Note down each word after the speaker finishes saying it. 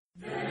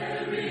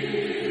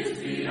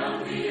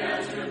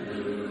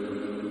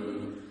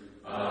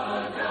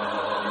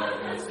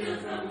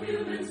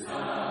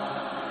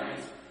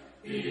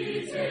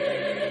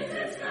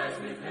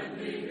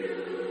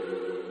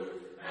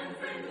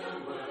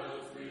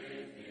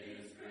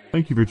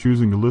Thank you for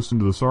choosing to listen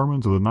to the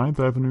sermons of the Ninth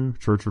Avenue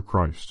Church of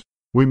Christ.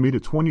 We meet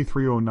at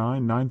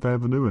 2309 9th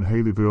Avenue in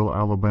Haleyville,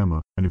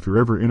 Alabama, and if you're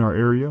ever in our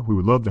area, we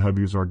would love to have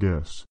you as our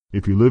guest.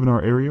 If you live in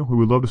our area, we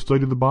would love to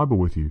study the Bible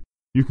with you.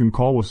 You can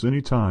call us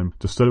anytime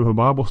to set up a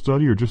Bible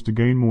study or just to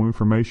gain more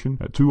information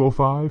at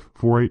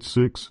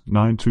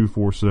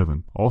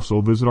 205-486-9247. Also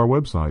visit our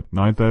website,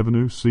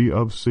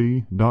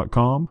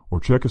 9thavenueCofC.com, or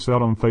check us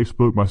out on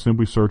Facebook by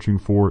simply searching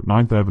for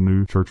 9th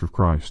Avenue Church of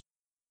Christ.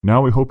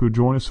 Now we hope you'll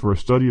join us for a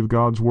study of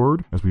God's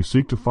Word as we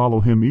seek to follow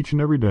Him each and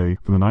every day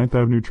from the 9th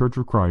Avenue Church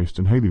of Christ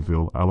in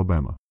Haleyville,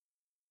 Alabama.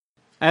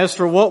 As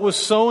for what was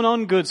sown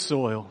on good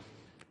soil,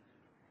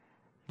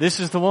 this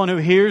is the one who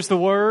hears the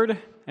Word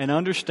and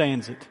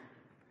understands it.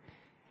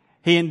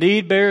 He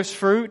indeed bears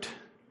fruit,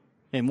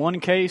 in one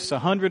case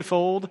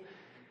 100-fold,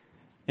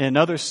 in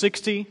another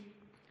 60,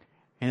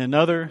 in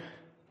another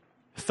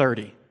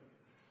 30.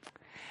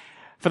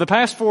 For the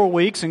past 4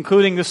 weeks,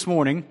 including this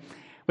morning,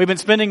 we've been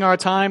spending our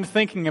time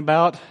thinking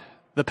about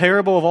the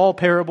parable of all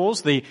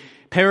parables, the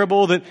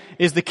parable that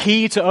is the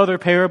key to other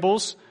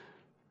parables,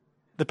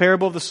 the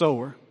parable of the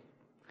sower.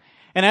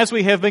 And as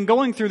we have been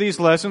going through these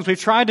lessons, we've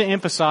tried to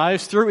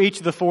emphasize through each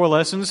of the 4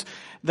 lessons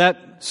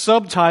that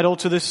subtitle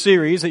to this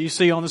series that you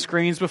see on the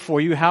screens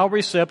before you, How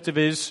Receptive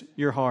Is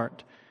Your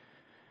Heart?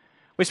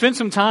 We spent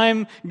some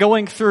time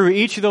going through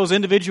each of those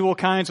individual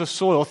kinds of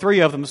soil, 3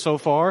 of them so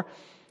far.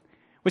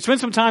 We spent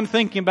some time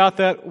thinking about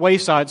that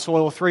wayside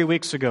soil 3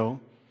 weeks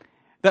ago.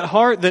 That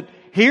heart that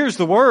hears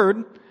the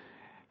Word,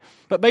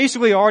 but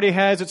basically already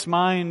has its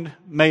mind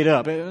made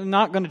up. I'm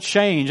not going to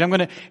change. I'm going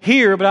to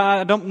hear, but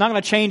I'm not going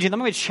to change it. I'm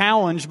not going to be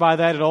challenged by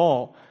that at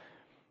all.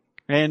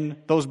 And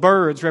those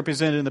birds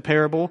represented in the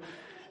parable,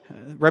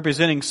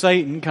 representing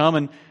Satan, come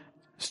and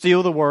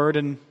steal the Word,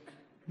 and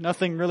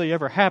nothing really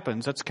ever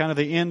happens. That's kind of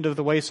the end of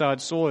the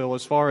wayside soil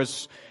as far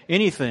as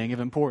anything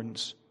of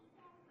importance.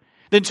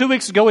 Then 2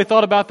 weeks ago we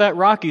thought about that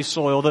rocky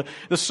soil,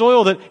 the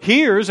soil that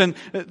hears and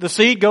the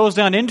seed goes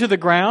down into the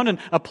ground and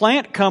a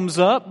plant comes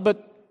up,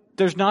 but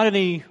there's not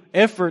any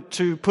effort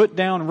to put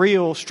down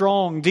real,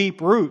 strong,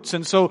 deep roots.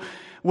 And so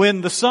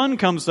when the sun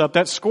comes up,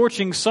 that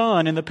scorching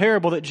sun in the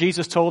parable that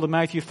Jesus told in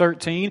Matthew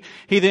 13,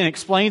 He then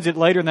explains it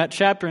later in that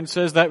chapter and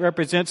says that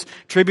represents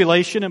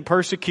tribulation and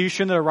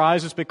persecution that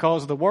arises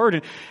because of the Word.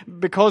 And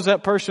because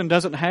that person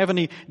doesn't have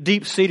any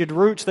deep-seated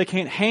roots, they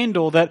can't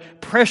handle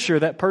that pressure,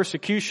 that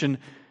persecution,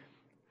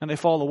 and they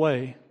fall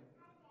away.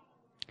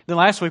 Then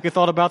last week we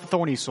thought about the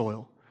thorny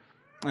soil.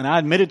 And I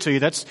admitted to you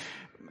that's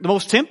the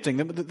most tempting,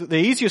 the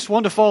easiest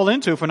one to fall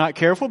into if we're not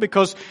careful,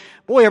 because,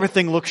 boy,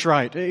 everything looks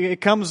right.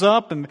 It comes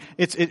up and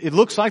it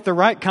looks like the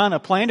right kind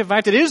of plant. In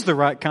fact, it is the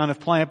right kind of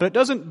plant, but it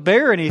doesn't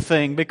bear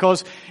anything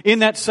because in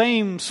that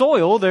same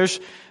soil there's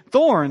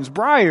thorns,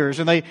 briars,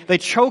 and they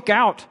choke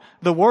out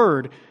the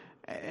Word.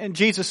 And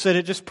Jesus said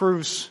it just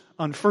proves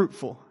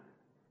unfruitful.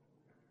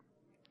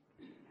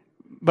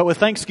 But with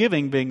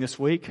Thanksgiving being this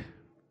week,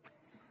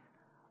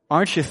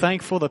 aren't you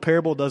thankful the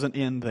parable doesn't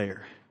end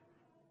there?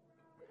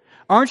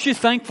 Aren't you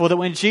thankful that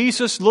when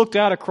Jesus looked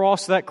out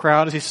across that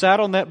crowd as He sat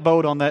on that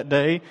boat on that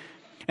day,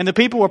 and the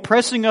people were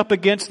pressing up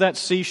against that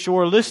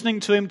seashore, listening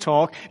to Him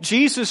talk,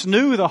 Jesus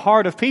knew the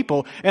heart of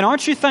people. And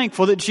aren't you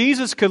thankful that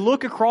Jesus could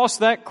look across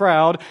that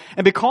crowd,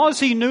 and because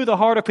He knew the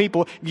heart of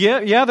people,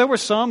 yeah, there were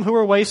some who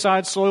were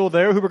wayside soil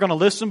there who were going to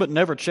listen but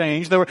never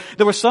change. There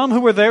were some who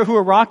were there who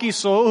were rocky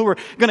soil who were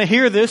going to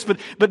hear this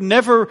but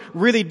never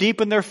really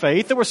deepen their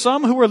faith. There were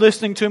some who were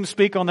listening to Him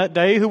speak on that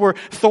day who were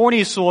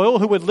thorny soil,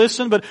 who would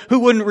listen but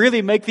who wouldn't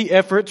really make the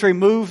effort to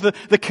remove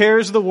the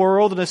cares of the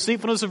world and the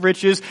deceitfulness of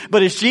riches.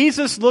 But as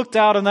Jesus looked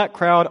out in that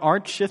crowd,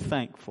 aren't you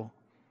thankful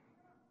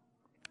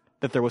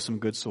that there was some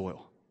good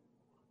soil?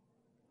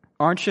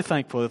 Aren't you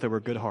thankful that there were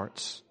good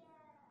hearts?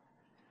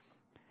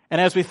 And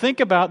as we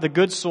think about the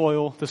good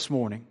soil this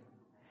morning,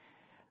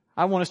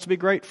 I want us to be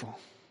grateful.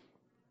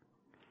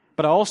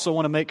 But I also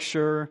want to make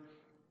sure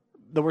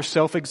that we're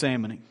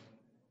self-examining.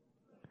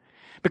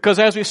 Because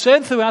as we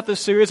said throughout this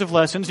series of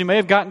lessons, you may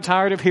have gotten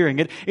tired of hearing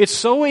it, it's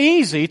so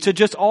easy to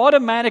just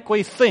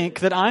automatically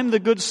think that I'm the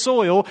good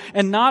soil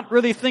and not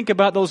really think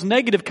about those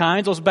negative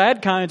kinds, those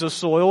bad kinds of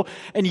soil.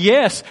 And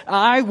yes,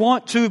 I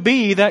want to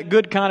be that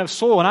good kind of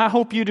soil, and I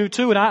hope you do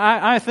too. And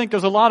I think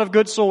there's a lot of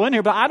good soil in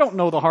here, but I don't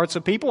know the hearts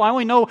of people. I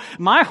only know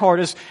my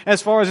heart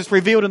as far as it's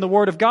revealed in the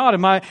Word of God,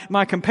 and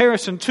my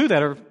comparison to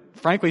that, or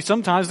frankly,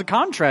 sometimes the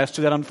contrast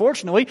to that,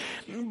 unfortunately.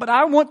 But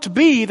I want to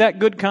be that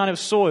good kind of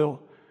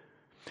soil.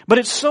 But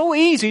it's so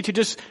easy to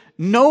just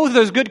know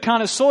there's good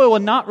kind of soil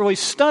and not really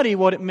study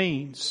what it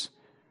means.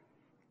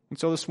 And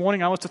so this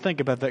morning I want us to think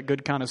about that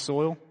good kind of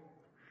soil.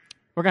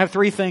 We're going to have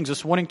 3 things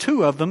this morning,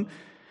 2 of them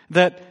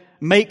that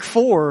make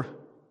for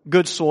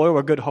good soil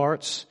or good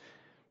hearts,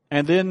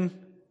 and then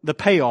the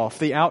payoff,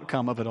 the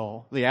outcome of it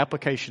all, the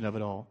application of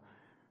it all.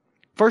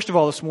 First of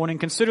all this morning,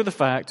 consider the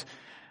fact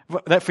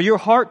that for your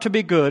heart to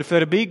be good, for there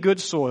to be good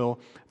soil,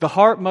 the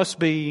heart must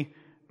be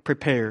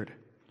prepared.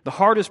 The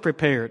heart is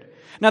prepared.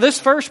 Now this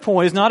first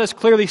point is not as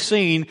clearly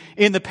seen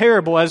in the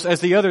parable as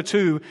the other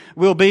two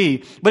will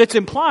be, but it's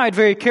implied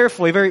very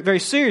carefully, very, very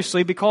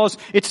seriously, because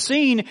it's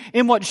seen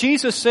in what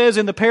Jesus says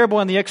in the parable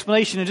and the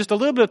explanation and just a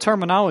little bit of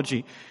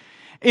terminology.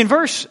 In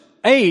verse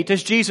 8,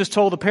 as Jesus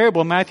told the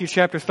parable in Matthew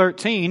chapter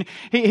 13,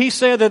 he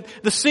said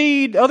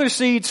that other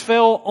seeds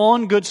fell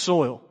on good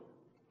soil.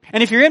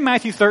 And if you're in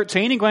Matthew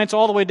 13 and glance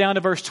all the way down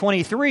to verse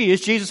 23,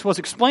 as Jesus was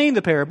explaining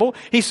the parable,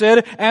 he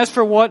said, as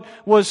for what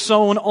was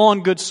sown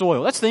on good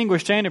soil. That's the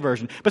English Standard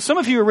Version. But some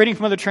of you are reading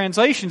from other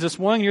translations this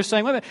morning and you're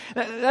saying, wait a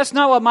minute, that's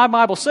not what my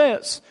Bible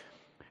says.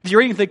 If you're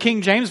reading the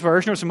King James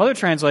Version or some other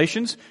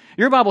translations,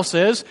 your Bible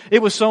says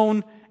it was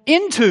sown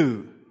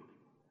into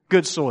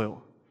good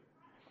soil.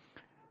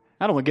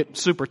 I don't want to get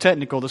super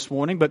technical this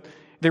morning, but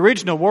the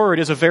original word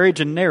is a very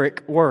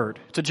generic word.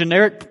 It's a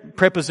generic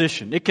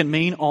preposition. It can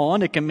mean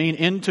on, it can mean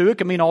into, it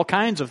can mean all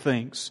kinds of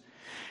things.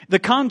 The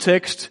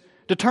context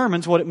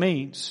determines what it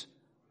means.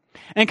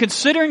 And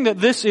considering that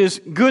this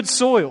is good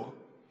soil,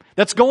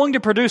 that's going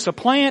to produce a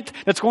plant,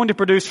 that's going to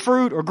produce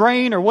fruit or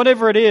grain or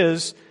whatever it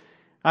is,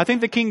 I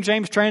think the King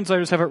James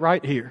translators have it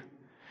right here.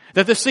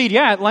 That the seed,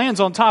 it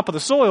lands on top of the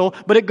soil,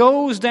 but it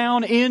goes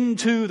down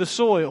into the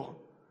soil.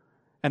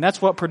 And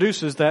that's what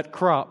produces that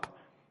crop,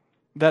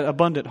 that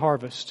abundant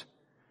harvest.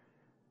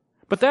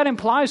 But that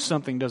implies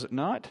something, does it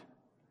not?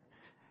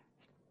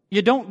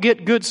 You don't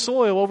get good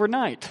soil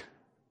overnight.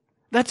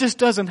 That just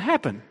doesn't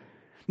happen.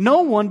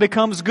 No one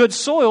becomes good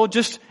soil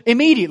just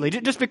immediately,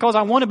 just because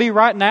I want to be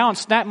right now and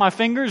snap my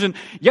fingers and,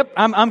 yep,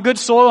 I'm good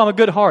soil, I'm a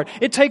good heart.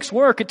 It takes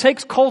work, it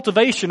takes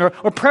cultivation or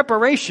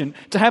preparation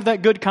to have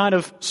that good kind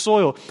of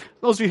soil.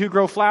 Those of you who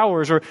grow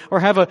flowers or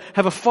have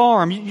a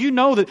farm, you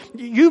know that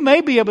you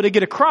may be able to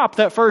get a crop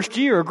that first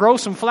year or grow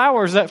some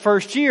flowers that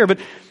first year, but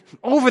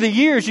over the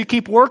years you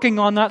keep working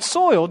on that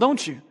soil,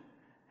 don't you?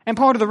 And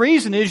part of the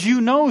reason is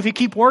if you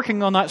keep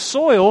working on that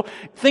soil,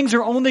 things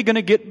are only going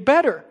to get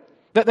better.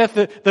 That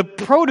the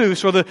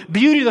produce or the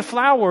beauty of the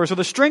flowers or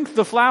the strength of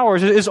the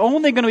flowers is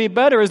only going to be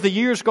better as the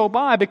years go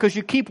by because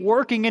you keep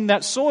working in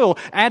that soil,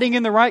 adding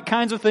in the right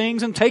kinds of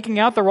things and taking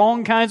out the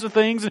wrong kinds of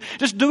things and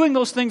just doing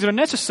those things that are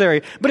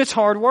necessary. But it's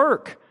hard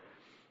work.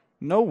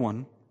 No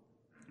one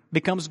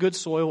becomes good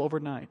soil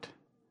overnight.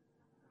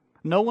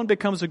 No one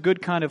becomes a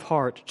good kind of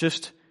heart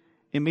just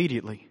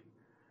immediately.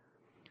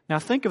 Now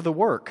think of the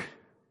work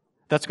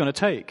that's going to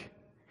take.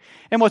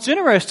 And what's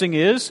interesting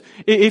is,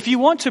 if you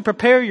want to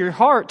prepare your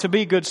heart to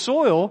be good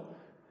soil,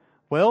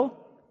 well,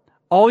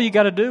 all you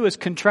got to do is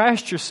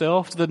contrast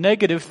yourself to the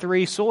negative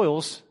 3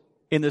 soils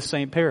in this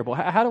same parable.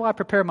 How do I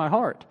prepare my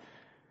heart?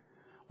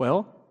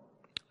 Well,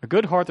 a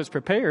good heart that's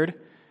prepared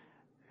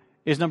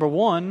is number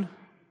one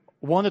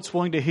that's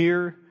willing to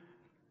hear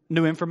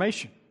new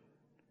information.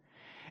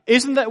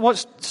 Isn't that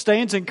what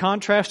stands in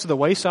contrast to the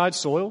wayside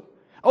soil?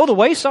 Oh, the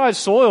wayside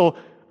soil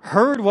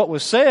heard what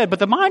was said, but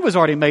the mind was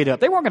already made up.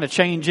 They weren't going to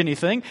change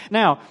anything.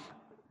 Now,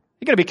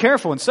 you got to be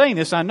careful in saying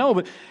this, I know,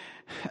 but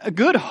a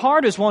good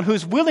heart is one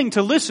who's willing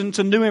to listen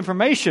to new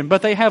information,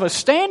 but they have a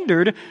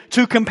standard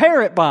to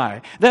compare it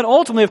by. That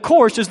ultimately, of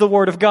course, is the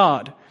Word of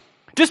God.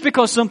 Just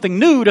because something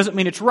new doesn't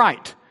mean it's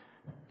right.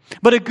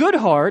 But a good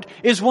heart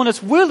is one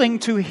that's willing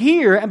to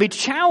hear and be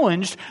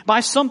challenged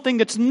by something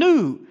that's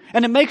new,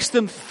 and it makes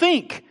them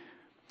think.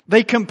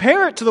 They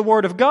compare it to the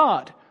Word of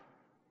God.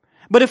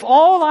 But if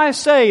all I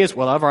say is,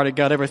 well, I've already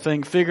got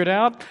everything figured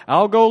out,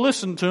 I'll go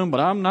listen to him, but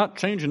I'm not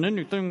changing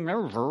anything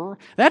ever,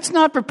 that's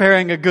not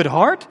preparing a good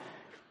heart.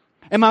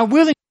 Am I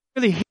willing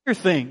to really hear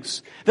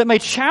things that may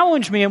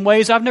challenge me in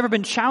ways I've never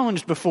been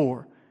challenged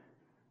before?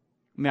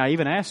 May I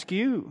even ask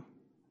you,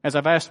 as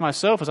I've asked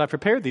myself as I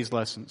prepared these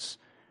lessons,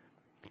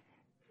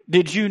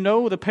 did you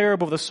know the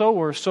parable of the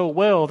sower so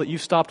well that you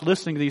stopped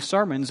listening to these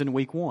sermons in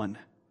week 1?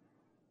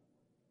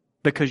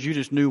 Because you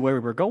just knew where we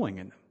were going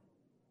in them.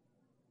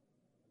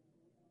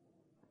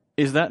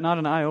 Is that not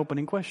an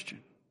eye-opening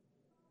question?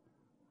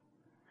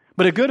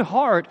 But a good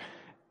heart,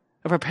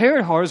 a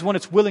prepared heart, is one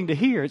that's willing to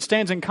hear. It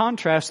stands in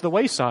contrast to the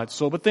wayside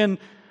soil. But then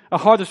a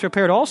heart that's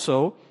prepared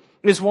also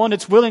is one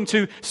that's willing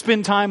to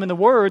spend time in the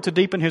Word to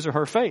deepen his or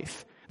her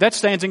faith. That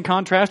stands in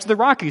contrast to the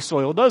rocky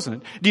soil, doesn't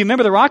it? Do you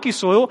remember the rocky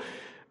soil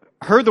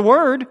heard the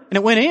Word and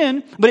it went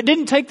in, but it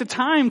didn't take the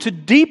time to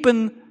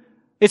deepen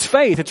its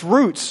faith, its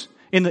roots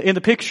in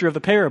the picture of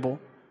the parable?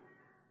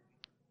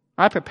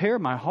 I prepare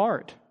my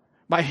heart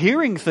by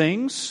hearing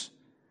things,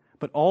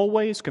 but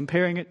always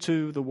comparing it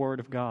to the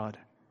Word of God.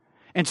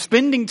 And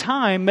spending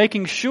time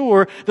making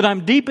sure that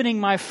I'm deepening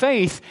my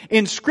faith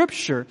in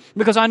Scripture.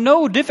 Because I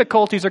know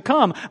difficulties are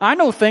come. I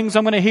know things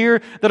I'm going to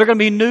hear that are going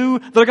to be new,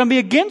 that are going to be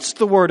against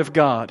the Word of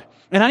God.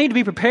 And I need to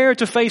be prepared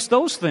to face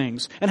those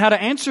things and how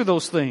to answer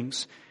those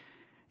things.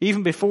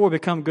 Even before we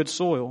become good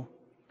soil,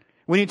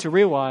 we need to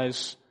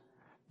realize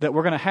that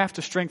we're going to have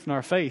to strengthen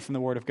our faith in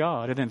the Word of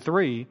God. And then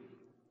 3,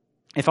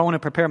 if I want to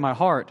prepare my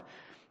heart,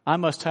 I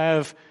must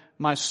have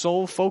my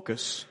sole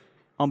focus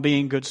on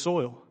being good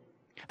soil.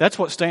 That's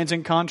what stands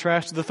in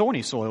contrast to the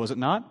thorny soil, is it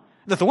not?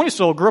 The thorny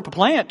soil grew up a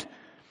plant,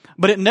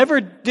 but it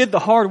never did the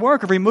hard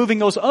work of removing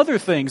those other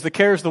things, the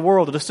cares of the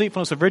world, the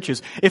deceitfulness of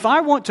riches. If I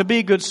want to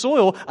be good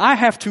soil, I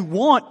have to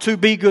want to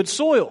be good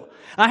soil.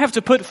 I have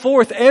to put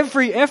forth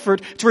every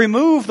effort to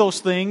remove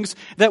those things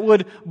that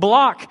would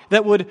block,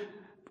 that would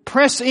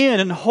press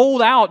in and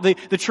hold out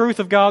the truth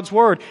of God's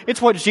Word.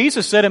 It's what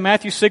Jesus said in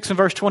Matthew 6 and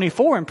verse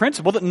 24 in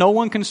principle, that no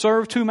one can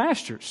serve two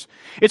masters.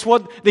 It's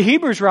what the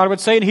Hebrews writer would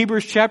say in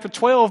Hebrews chapter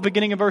 12,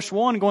 beginning in verse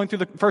 1, going through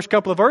the first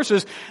couple of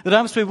verses, that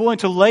I must be willing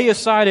to lay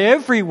aside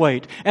every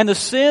weight and the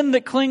sin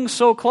that clings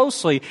so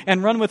closely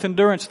and run with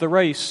endurance the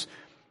race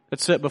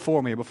that's set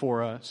before me or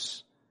before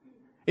us.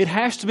 It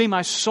has to be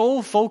my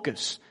sole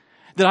focus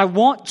that I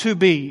want to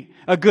be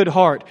a good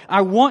heart.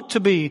 I want to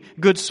be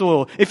good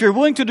soil. If you're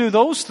willing to do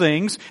those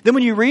things, then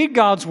when you read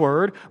God's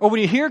Word, or when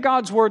you hear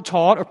God's Word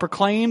taught or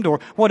proclaimed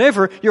or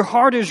whatever, your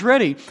heart is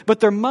ready. But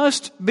there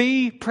must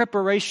be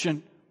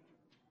preparation.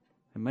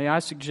 And may I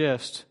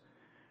suggest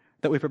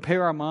that we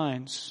prepare our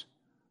minds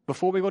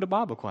before we go to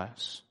Bible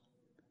class.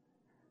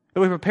 That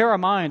we prepare our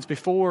minds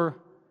before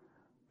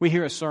we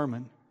hear a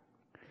sermon.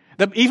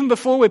 That even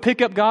before we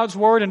pick up God's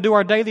Word and do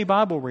our daily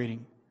Bible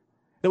reading,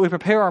 that we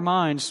prepare our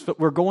minds that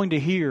we're going to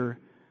hear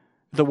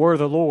the Word of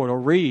the Lord or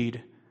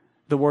read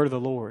the Word of the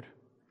Lord.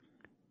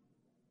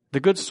 The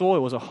good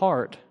soil is a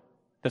heart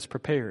that's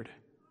prepared.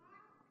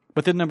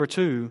 But then number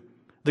two,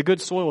 the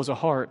good soil is a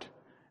heart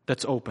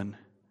that's open.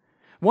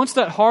 Once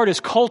that heart is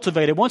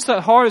cultivated, once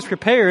that heart is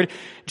prepared,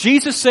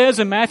 Jesus says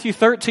in Matthew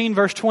 13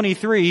 verse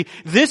 23,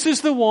 this is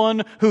the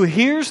one who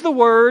hears the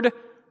Word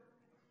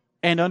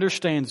and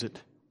understands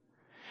it.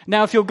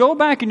 Now, if you'll go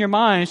back in your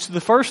minds to the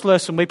first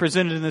lesson we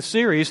presented in this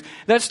series,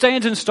 that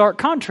stands in stark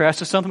contrast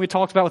to something we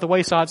talked about with the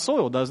wayside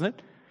soil, doesn't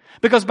it?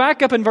 Because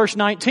back up in verse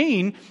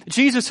 19,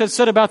 Jesus had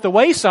said about the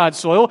wayside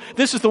soil,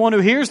 this is the one who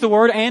hears the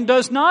Word and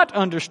does not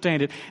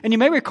understand it. And you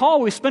may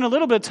recall we spent a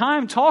little bit of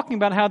time talking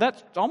about how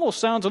that almost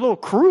sounds a little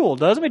cruel,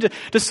 doesn't it?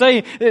 To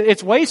say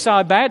it's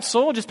wayside, bad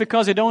soil, just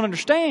because they don't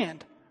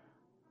understand.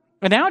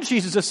 And now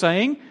Jesus is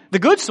saying the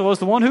good soil is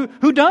the one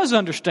who does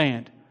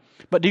understand.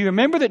 But do you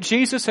remember that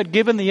Jesus had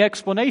given the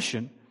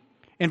explanation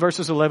in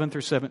verses 11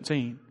 through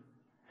 17?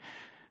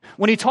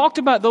 When He talked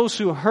about those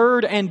who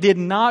heard and did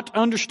not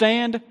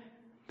understand,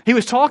 He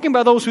was talking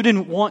about those who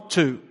didn't want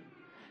to.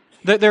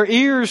 That their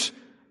ears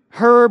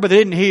heard but they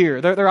didn't hear.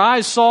 Their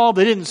eyes saw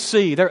but they didn't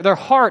see. Their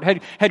heart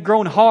had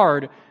grown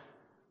hard.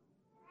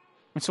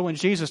 And so when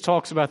Jesus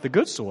talks about the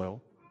good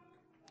soil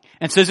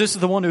and says this is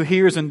the one who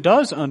hears and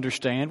does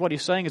understand, what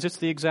He's saying is it's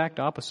the exact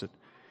opposite.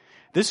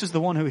 This is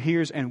the one who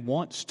hears and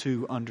wants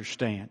to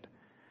understand.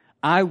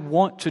 I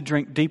want to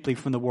drink deeply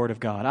from the Word of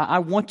God. I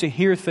want to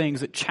hear things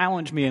that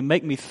challenge me and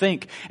make me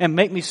think and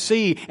make me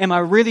see, am I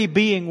really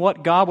being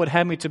what God would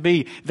have me to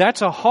be?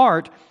 That's a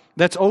heart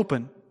that's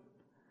open.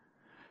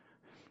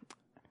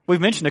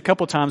 We've mentioned a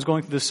couple times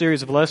going through this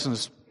series of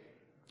lessons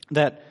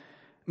that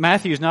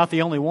Matthew is not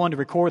the only one to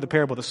record the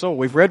parable of the sower.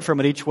 We've read from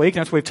it each week,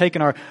 and that's where we've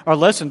taken our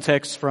lesson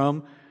texts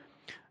from.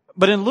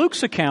 But in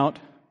Luke's account,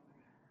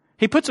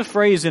 he puts a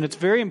phrase in, it's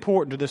very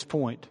important to this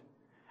point.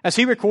 As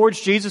he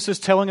records Jesus'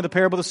 telling of the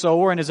parable of the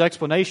sower and his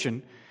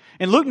explanation,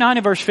 in Luke 9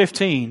 and verse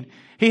 15,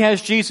 he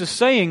has Jesus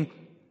saying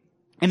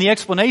in the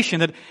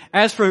explanation that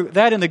as for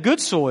that in the good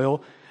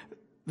soil,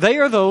 they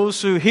are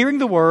those who, hearing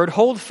the word,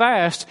 hold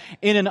fast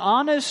in an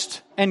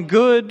honest and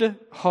good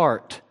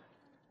heart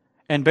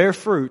and bear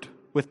fruit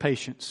with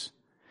patience.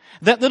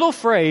 That little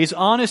phrase,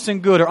 honest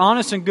and good, or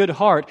honest and good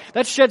heart,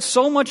 that sheds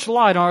so much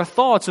light on our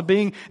thoughts of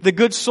being the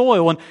good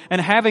soil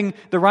and having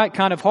the right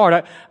kind of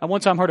heart. I one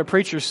time heard a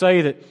preacher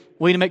say that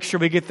we need to make sure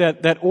we get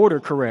that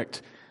order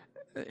correct.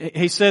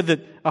 He said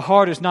that a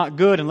heart is not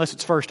good unless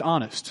it's first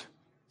honest.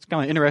 It's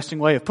kind of an interesting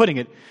way of putting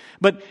it.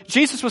 But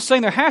Jesus was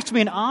saying there has to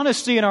be an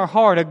honesty in our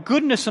heart, a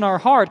goodness in our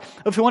heart,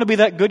 if we want to be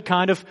that good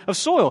kind of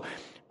soil.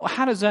 Well,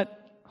 how does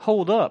that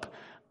hold up?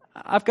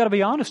 I've got to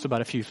be honest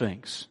about a few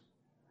things.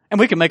 And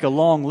we can make a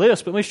long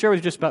list, but let me share with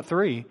you just about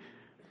three.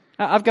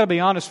 I've got to be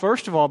honest,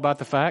 first of all, about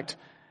the fact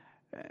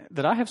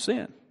that I have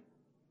sin.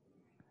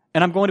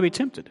 And I'm going to be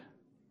tempted.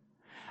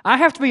 I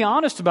have to be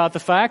honest about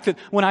the fact that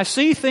when I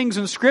see things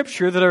in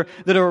Scripture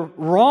that are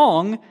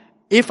wrong,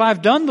 if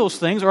I've done those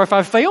things, or if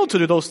I've failed to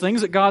do those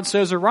things that God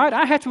says are right,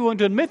 I have to be willing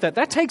to admit that.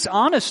 That takes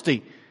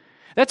honesty.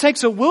 That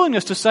takes a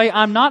willingness to say,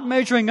 I'm not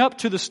measuring up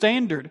to the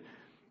standard.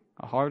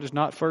 A heart is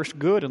not first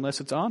good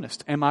unless it's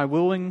honest. Am I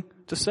willing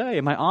to say,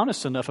 am I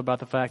honest enough about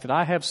the fact that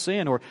I have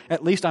sin, or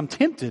at least I'm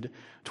tempted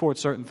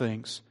towards certain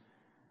things?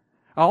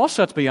 I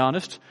also have to be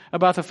honest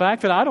about the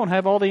fact that I don't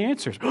have all the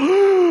answers.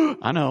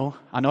 I know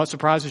it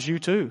surprises you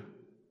too.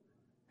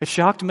 It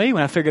shocked me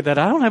when I figured that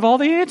I don't have all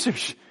the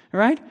answers,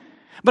 right?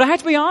 But I have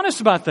to be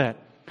honest about that.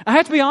 I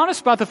have to be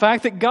honest about the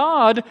fact that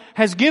God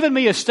has given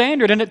me a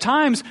standard, and at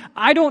times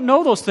I don't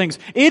know those things.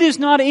 It is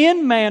not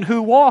in man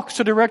who walks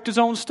to direct his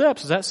own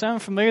steps. Does that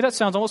sound familiar? That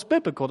sounds almost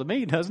biblical to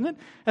me, doesn't it?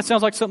 That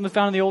sounds like something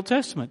found in the Old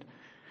Testament.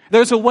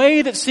 There's a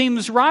way that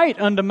seems right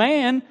unto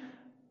man,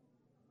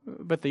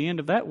 but the end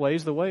of that way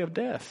is the way of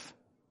death.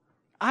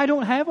 I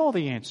don't have all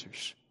the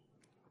answers.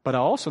 But I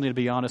also need to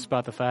be honest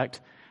about the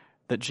fact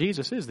that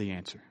Jesus is the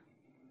answer.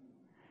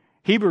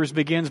 Hebrews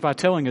begins by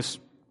telling us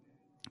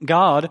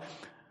God,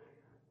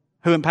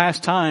 who in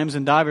past times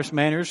in diverse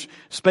manners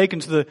spake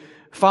unto the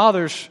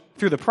fathers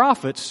through the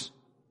prophets,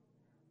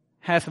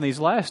 hath in these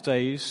last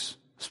days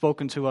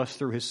spoken to us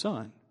through His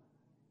Son.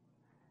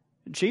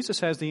 Jesus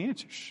has the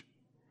answers.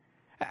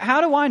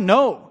 How do I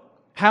know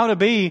how to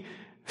be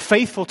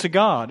faithful to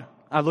God?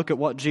 I look at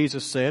what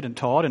Jesus said and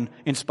taught and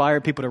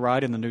inspired people to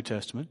write in the New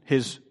Testament,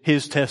 His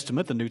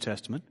Testament, the New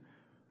Testament.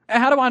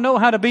 How do I know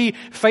how to be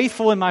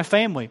faithful in my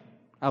family?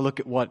 I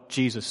look at what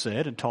Jesus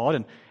said and taught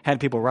and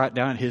had people write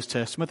down in His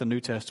Testament, the New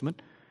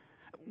Testament.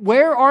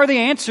 Where are the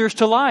answers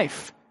to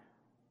life?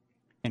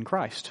 In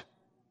Christ.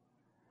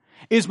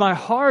 Is my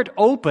heart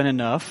open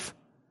enough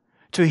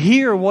to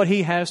hear what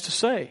He has to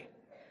say?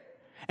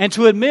 And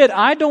to admit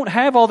I don't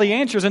have all the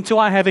answers until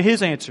I have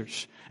His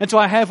answers. Until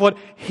I have what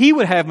He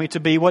would have me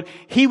to be, what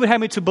He would have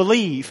me to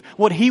believe,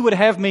 what He would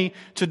have me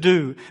to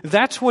do.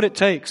 That's what it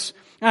takes.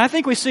 And I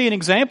think we see an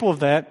example of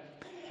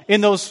that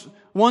in those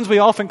ones we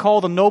often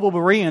call the noble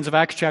Bereans of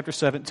Acts chapter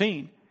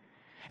 17.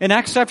 In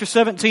Acts chapter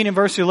 17 and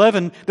verse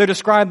 11, they're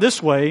described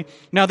this way.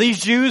 Now these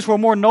Jews were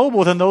more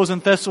noble than those in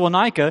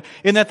Thessalonica,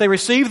 in that they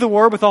received the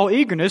word with all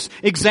eagerness,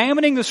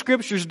 examining the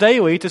Scriptures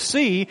daily to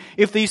see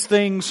if these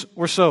things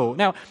were so.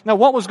 Now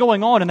what was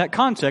going on in that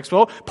context?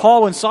 Well,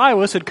 Paul and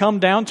Silas had come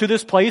down to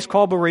this place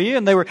called Berea,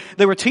 and they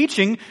were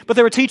teaching, but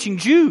they were teaching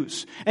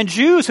Jews. And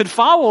Jews had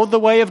followed the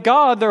way of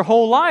God their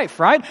whole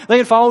life, right? They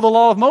had followed the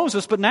law of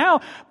Moses, but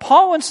now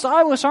Paul and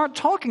Silas aren't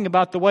talking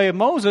about the way of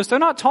Moses. They're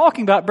not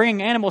talking about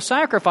bringing animal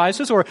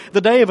sacrifices or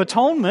the Day of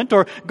Atonement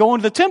or going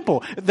to the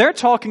temple. They're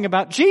talking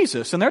about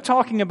Jesus, and they're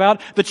talking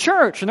about the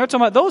church, and they're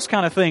talking about those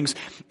kind of things.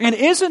 And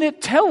isn't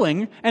it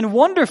telling and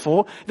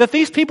wonderful that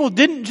these people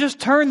didn't just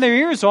turn their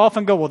ears off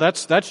and go, well,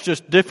 that's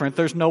just different.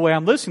 There's no way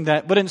I'm listening to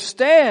that. But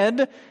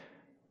instead,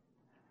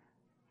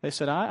 they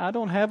said, I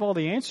don't have all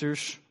the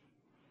answers,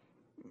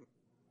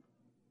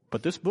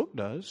 but this book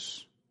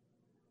does.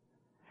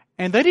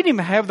 And they didn't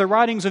even have the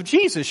writings of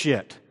Jesus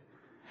yet.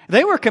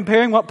 They were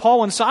comparing what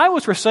Paul and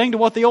Silas were saying to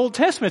what the Old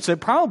Testament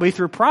said, probably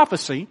through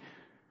prophecy,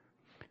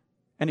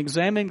 and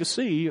examining to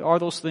see, are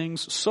those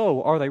things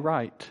so? Are they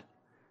right?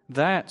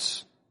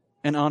 That's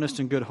an honest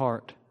and good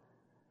heart.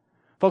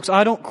 Folks,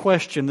 I don't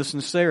question the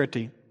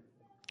sincerity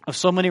of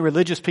so many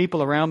religious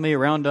people around me,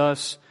 around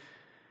us,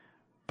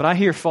 but I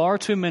hear far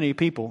too many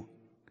people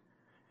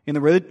in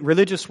the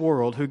religious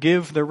world who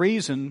give the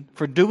reason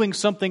for doing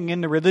something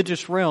in the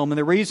religious realm, and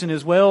the reason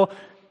is, well,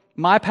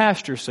 my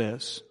pastor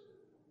says.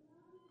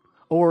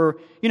 Or,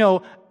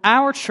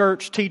 our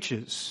church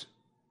teaches.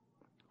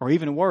 Or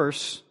even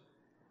worse,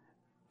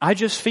 I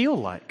just feel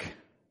like.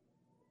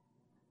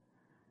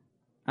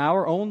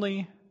 Our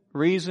only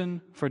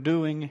reason for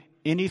doing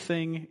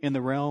anything in the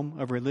realm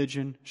of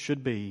religion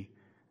should be,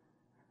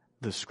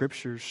 the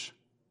Scriptures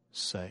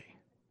say.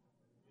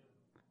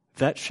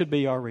 That should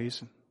be our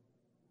reason.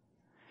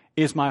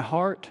 Is my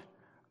heart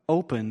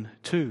open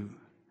to,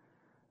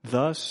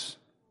 thus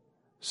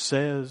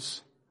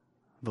says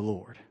the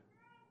Lord?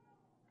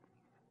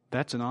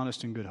 That's an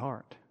honest and good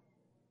heart.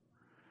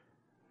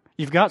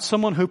 You've got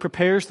someone who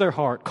prepares their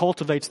heart,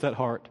 cultivates that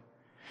heart.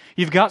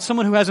 You've got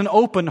someone who has an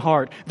open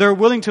heart. They're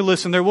willing to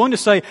listen. They're willing to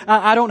say,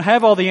 I don't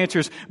have all the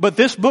answers, but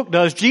this book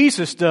does.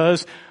 Jesus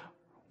does.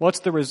 What's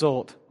the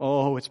result?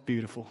 Oh, it's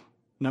beautiful.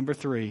 Number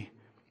 3,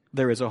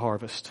 there is a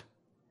harvest.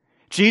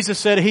 Jesus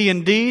said He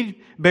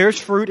indeed bears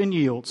fruit and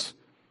yields.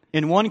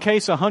 In one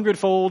case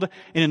 100-fold,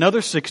 in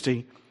another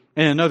 60,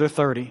 in another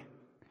 30.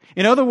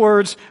 In other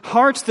words,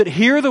 hearts that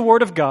hear the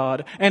Word of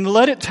God and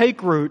let it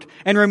take root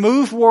and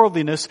remove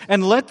worldliness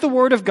and let the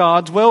Word of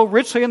God dwell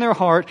richly in their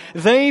heart,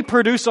 they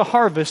produce a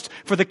harvest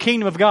for the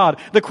kingdom of God.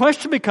 The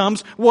question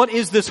becomes, what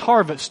is this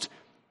harvest?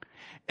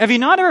 Have you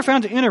not ever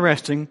found it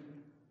interesting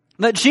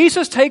that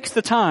Jesus takes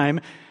the time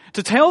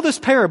to tell this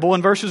parable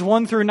in verses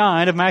 1 through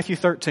 9 of Matthew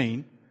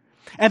 13,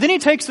 and then He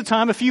takes the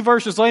time a few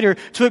verses later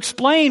to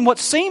explain what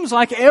seems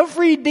like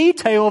every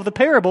detail of the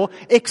parable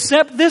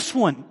except this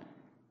one?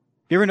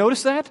 You ever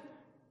notice that?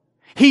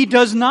 He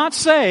does not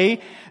say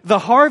the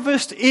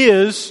harvest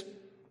is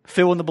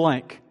fill in the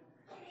blank.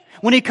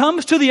 When He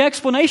comes to the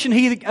explanation,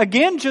 He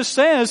again just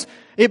says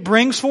it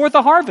brings forth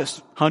a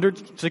harvest.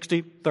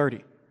 160,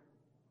 30.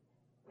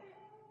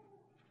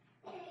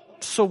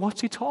 So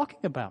what's He talking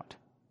about?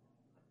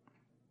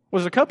 Well,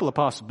 there's a couple of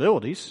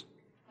possibilities.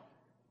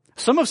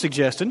 Some have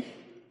suggested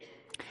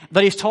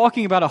that He's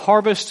talking about a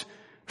harvest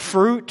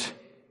fruit,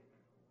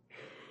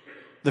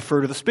 the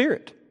fruit of the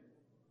Spirit.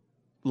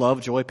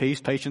 Love, joy,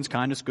 peace, patience,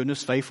 kindness,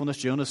 goodness, faithfulness,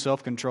 gentleness,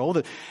 self-control.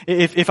 That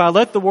if I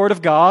let the Word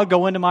of God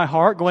go into my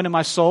heart, go into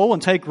my soul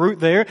and take root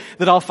there,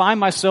 that I'll find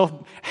myself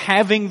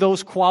having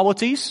those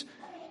qualities.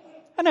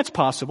 And that's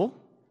possible.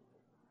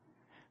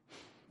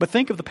 But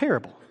think of the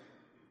parable.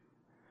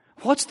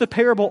 What's the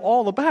parable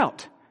all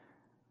about?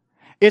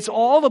 It's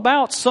all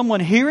about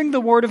someone hearing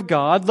the Word of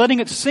God, letting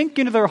it sink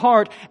into their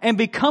heart, and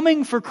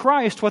becoming for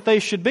Christ what they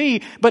should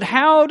be. But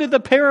how did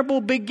the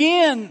parable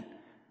begin?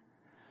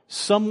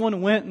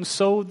 Someone went and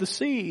sowed the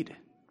seed.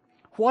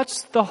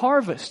 What's the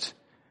harvest?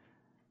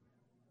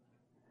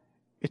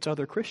 It's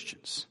other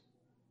Christians.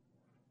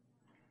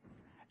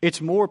 It's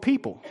more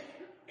people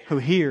who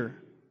hear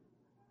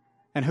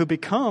and who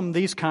become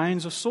these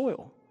kinds of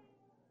soil.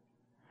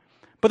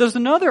 But there's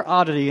another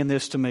oddity in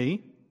this to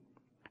me,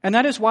 and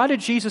that is, why did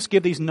Jesus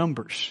give these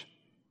numbers?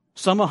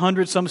 Some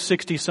 100, some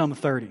 60, some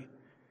 30.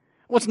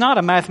 Well, it's not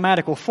a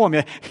mathematical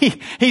formula.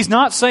 He's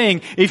not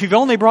saying, if you've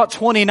only brought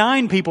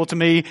 29 people to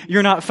me,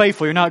 you're not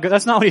faithful, you're not good.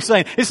 That's not what he's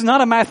saying. It's not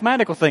a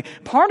mathematical thing.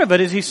 Part of it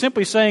is he's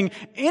simply saying,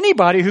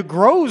 anybody who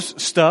grows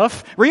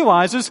stuff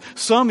realizes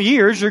some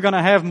years you're going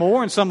to have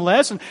more and some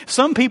less, and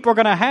some people are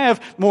going to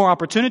have more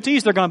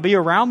opportunities. They're going to be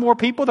around more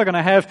people. They're going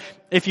to have,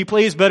 if you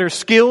please, better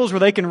skills where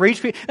they can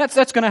reach people.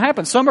 That's going to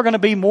happen. Some are going to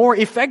be more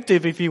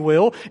effective, if you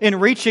will, in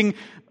reaching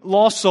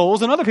lost souls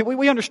than other people.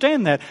 We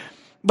understand that.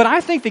 But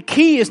I think the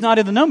key is not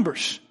in the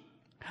numbers.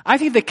 I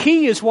think the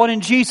key is what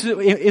in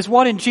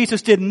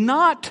Jesus did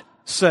not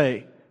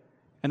say.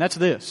 And that's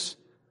this.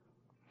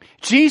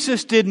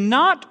 Jesus did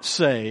not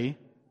say,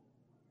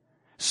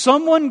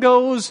 someone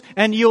goes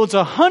and yields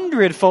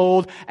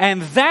 100-fold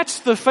and that's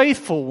the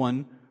faithful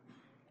one.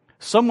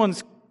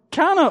 Someone's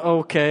kind of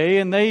okay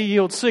and they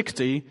yield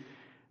 60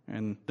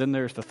 and then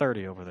there's the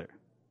 30 over there.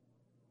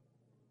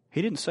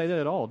 He didn't say that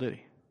at all, did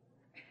he?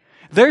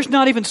 There's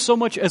not even so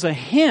much as a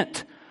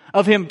hint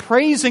of him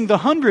praising the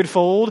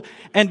 100-fold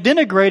and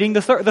denigrating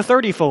the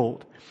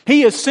 30-fold.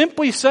 He is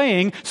simply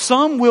saying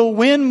some will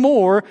win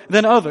more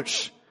than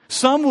others.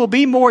 Some will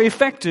be more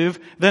effective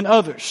than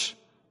others.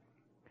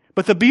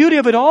 But the beauty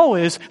of it all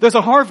is there's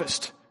a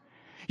harvest.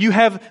 You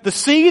have the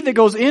seed that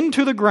goes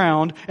into the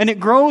ground and it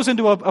grows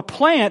into a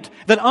plant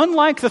that,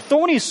 unlike the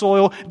thorny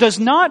soil,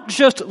 does not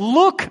just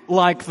look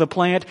like the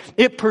plant.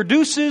 It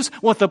produces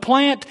what the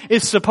plant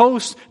is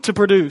supposed to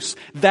produce.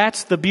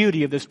 That's the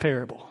beauty of this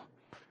parable.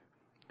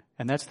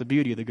 And that's the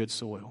beauty of the good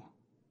soil.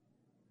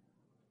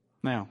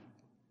 Now,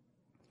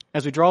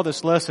 as we draw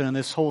this lesson and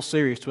this whole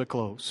series to a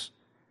close,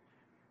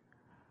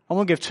 I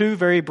want to give two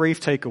very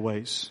brief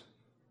takeaways.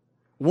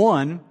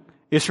 One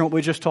is from what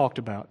we just talked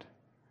about.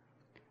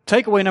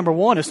 Takeaway number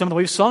one is something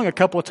we've sung a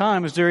couple of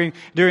times during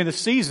the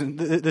season,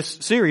 this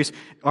series.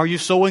 Are you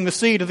sowing the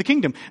seed of the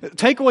kingdom?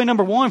 Takeaway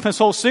number one from this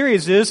whole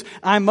series is,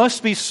 I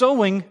must be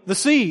sowing the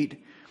seed.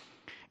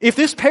 If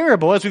this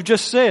parable, as we've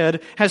just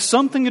said, has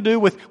something to do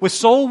with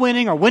soul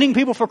winning or winning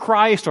people for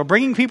Christ or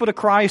bringing people to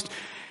Christ,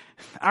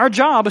 our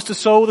job is to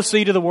sow the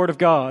seed of the Word of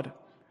God.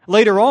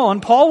 Later on,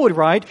 Paul would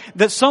write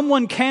that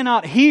someone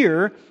cannot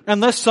hear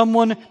unless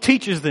someone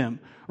teaches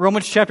them.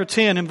 Romans chapter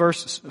 10 and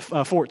verse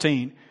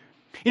 14.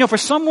 For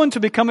someone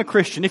to become a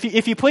Christian,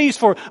 if you please,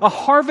 for a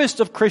harvest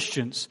of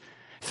Christians,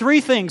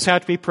 three things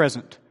have to be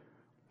present.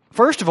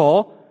 First of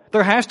all,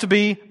 there has to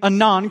be a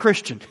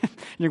non-Christian.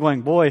 You're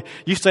going, boy,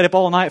 you stayed up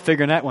all night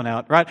figuring that one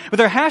out, right? But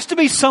there has to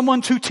be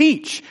someone to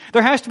teach.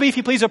 There has to be, if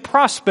you please, a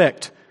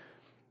prospect.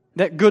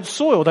 That good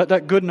soil,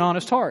 that good and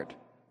honest heart.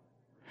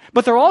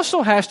 But there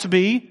also has to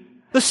be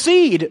the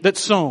seed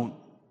that's sown.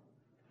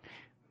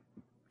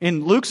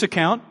 In Luke's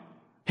account,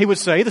 he would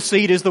say the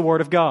seed is the Word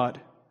of God.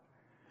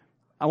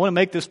 I want to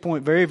make this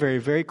point very, very,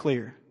 very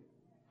clear.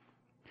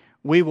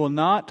 We will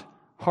not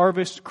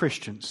harvest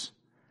Christians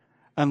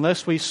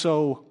unless we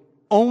sow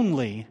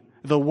only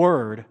the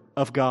Word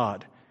of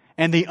God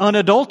and the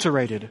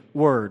unadulterated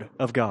Word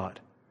of God.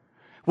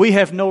 We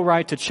have no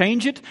right to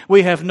change it.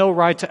 We have no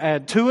right to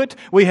add to it.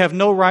 We have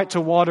no right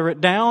to water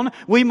it down.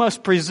 We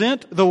must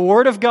present the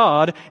Word of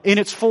God in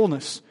its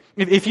fullness.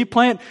 If you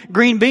plant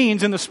green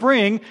beans in the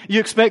spring, you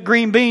expect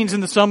green beans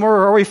in the summer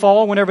or early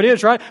fall, whenever it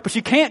is, right? But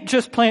you can't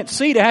just plant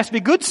seed. It has to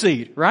be good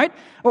seed, right?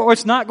 Or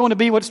it's not going to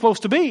be what it's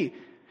supposed to be.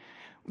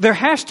 There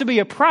has to be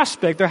a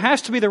prospect. There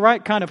has to be the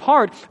right kind of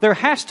heart. There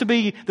has to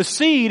be the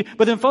seed.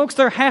 But then, folks,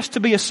 there has to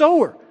be a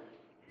sower.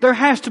 There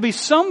has to be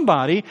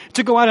somebody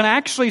to go out and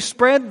actually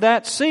spread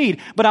that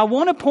seed. But I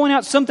want to point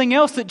out something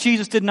else that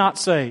Jesus did not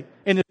say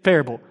in this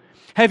parable.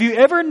 Have you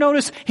ever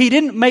noticed he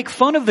didn't make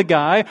fun of the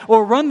guy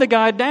or run the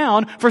guy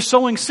down for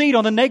sowing seed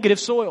on the negative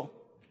soil?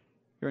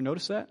 You ever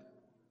notice that?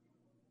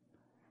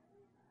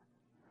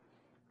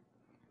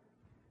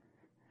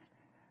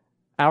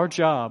 Our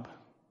job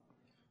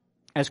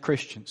as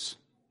Christians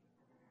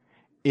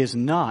is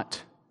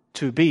not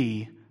to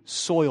be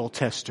soil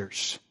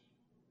testers.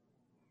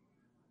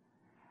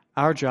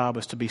 Our job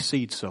is to be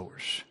seed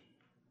sowers.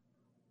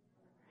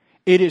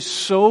 It is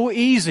so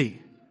easy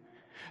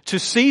to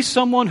see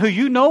someone who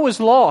you know is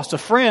lost, a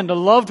friend, a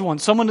loved one,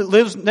 someone that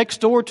lives next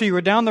door to you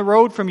or down the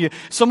road from you,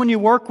 someone you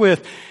work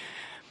with,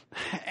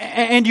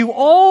 and you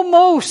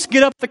almost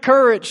get up the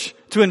courage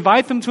to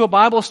invite them to a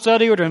Bible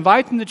study or to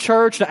invite them to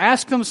church, to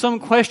ask them some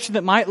question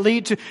that might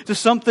lead to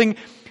something.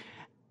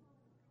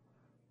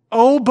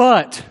 Oh,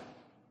 but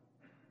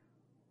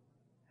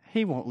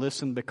he won't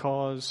listen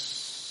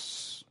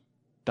because ...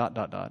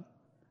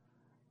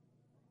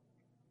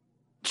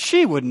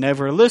 She would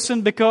never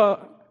listen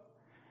because...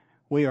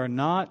 We are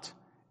not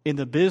in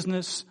the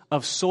business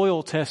of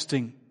soil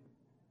testing.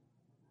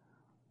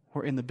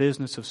 We're in the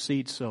business of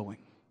seed sowing.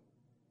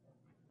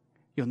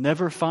 You'll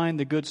never find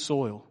the good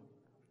soil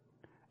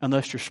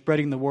unless you're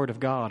spreading the Word of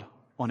God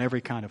on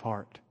every kind of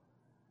heart.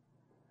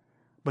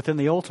 But then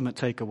the ultimate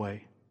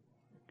takeaway,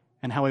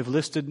 and how we've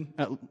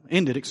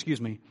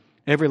ended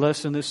every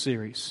lesson in this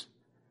series,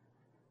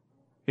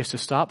 is to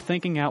stop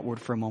thinking outward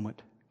for a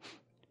moment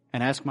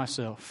and ask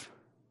myself,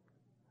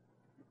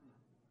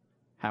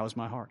 how is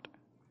my heart?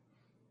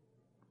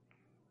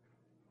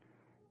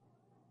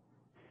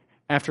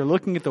 After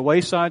looking at the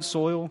wayside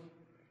soil,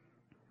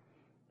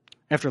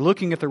 after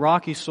looking at the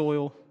rocky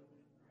soil,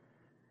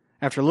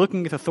 after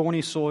looking at the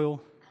thorny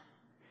soil,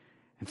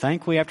 and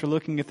thankfully after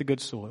looking at the good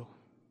soil,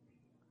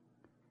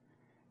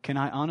 can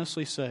I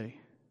honestly say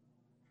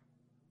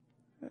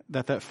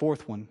that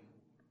fourth one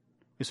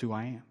is who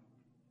I am?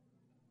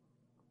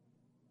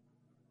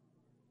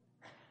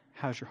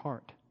 How's your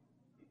heart?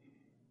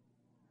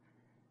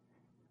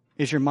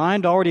 Is your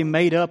mind already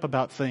made up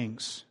about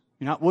things?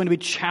 You're not willing to be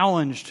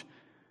challenged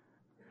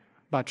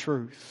by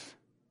truth.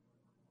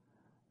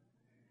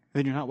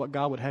 Then you're not what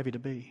God would have you to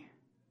be.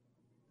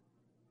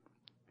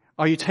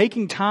 Are you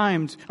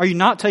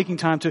not taking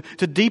time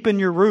to deepen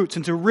your roots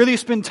and to really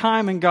spend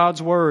time in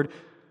God's Word?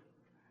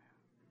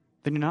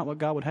 Then you're not what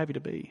God would have you to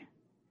be.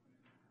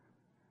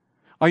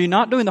 Are you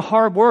not doing the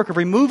hard work of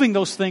removing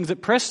those things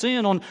that press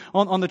in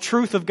on the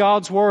truth of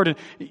God's Word? And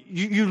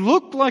you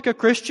look like a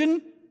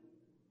Christian,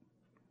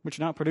 but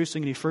you're not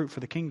producing any fruit for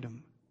the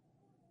kingdom.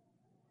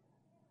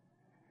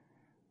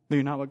 Then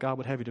you're not what God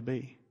would have you to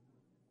be.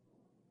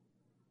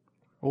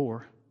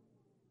 Or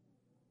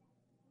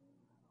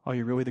are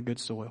you really the good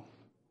soil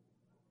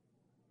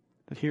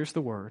that hears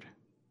the Word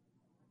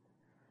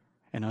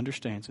and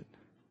understands it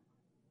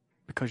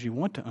because you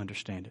want to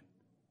understand it?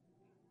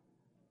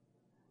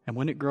 And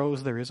when it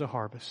grows, there is a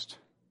harvest.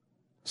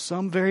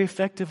 Some very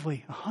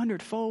effectively,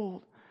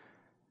 100-fold.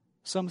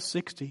 Some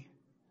 60.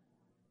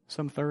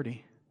 Some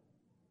 30.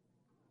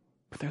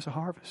 But there's a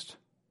harvest.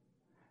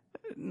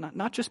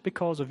 Not just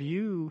because of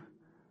you,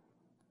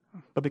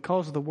 but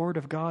because of the Word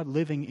of God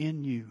living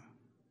in you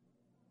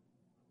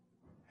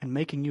and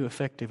making you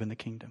effective in the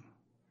kingdom.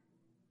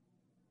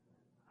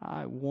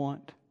 I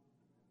want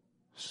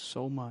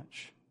so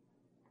much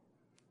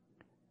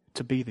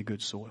to be the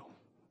good soil.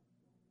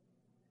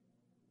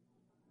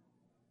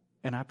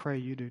 And I pray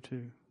you do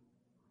too.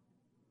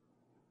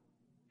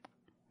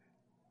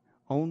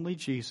 Only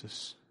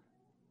Jesus,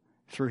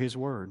 through His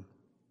Word,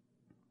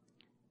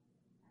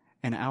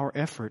 and our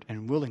effort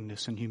and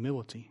willingness and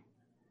humility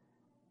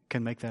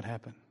can make that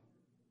happen.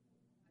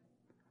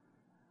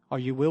 Are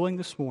you willing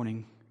this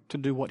morning to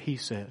do what He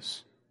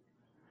says?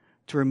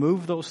 To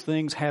remove those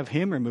things, have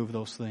Him remove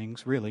those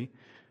things, really,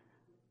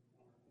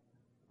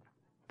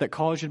 that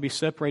cause you to be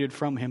separated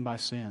from Him by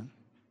sin?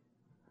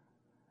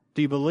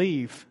 Do you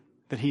believe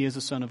that He is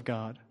the Son of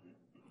God?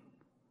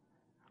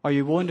 Are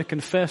you willing to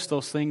confess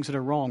those things that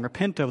are wrong,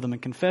 repent of them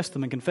and confess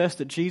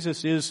that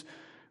Jesus is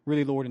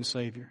really Lord and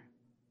Savior?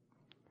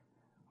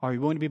 Are you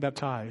willing to be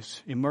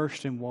baptized,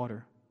 immersed in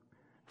water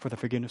for the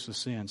forgiveness of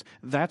sins?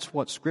 That's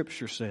what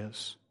Scripture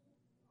says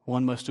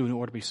one must do in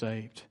order to be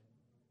saved.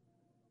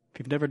 If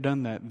you've never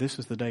done that, this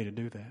is the day to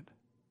do that.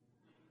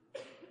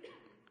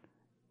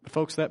 But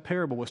folks, that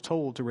parable was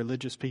told to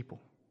religious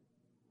people.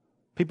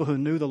 People who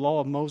knew the law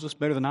of Moses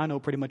better than I know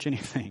pretty much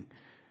anything.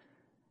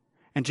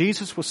 And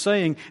Jesus was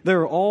saying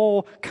there are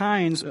all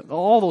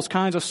those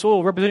kinds of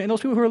soil represented in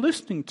those people who are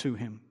listening to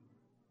Him.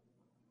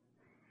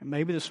 And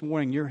maybe this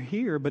morning you're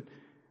here, but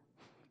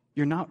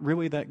you're not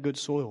really that good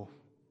soil,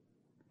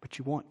 but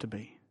you want to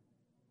be.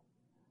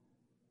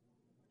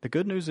 The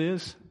good news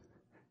is,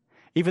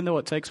 even though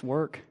it takes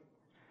work,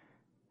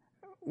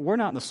 we're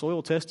not in the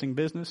soil testing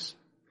business,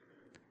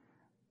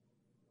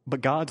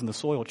 but God's in the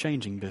soil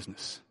changing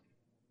business.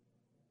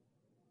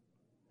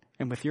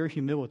 And with your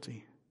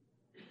humility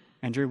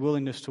and your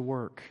willingness to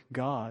work,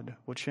 God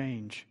will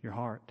change your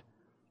heart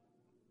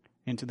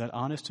into that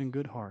honest and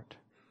good heart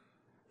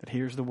that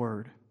hears the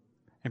Word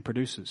and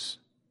produces.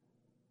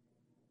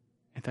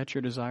 If that's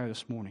your desire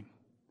this morning,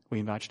 we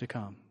invite you to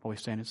come while we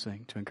stand and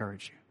sing to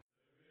encourage you.